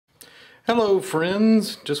Hello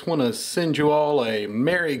friends, just want to send you all a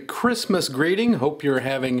Merry Christmas greeting. Hope you're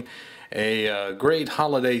having a great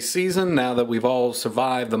holiday season now that we've all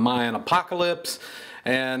survived the Mayan apocalypse,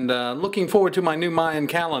 and looking forward to my new Mayan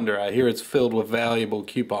calendar. I hear it's filled with valuable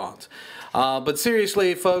coupons. But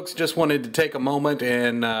seriously folks, just wanted to take a moment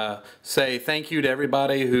and say thank you to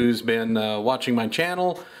everybody who's been watching my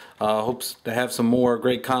channel. Hopes to have some more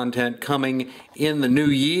great content coming in the new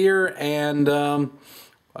year, and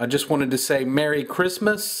I just wanted to say Merry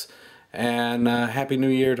Christmas and Happy New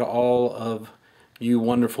Year to all of you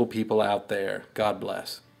wonderful people out there. God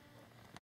bless.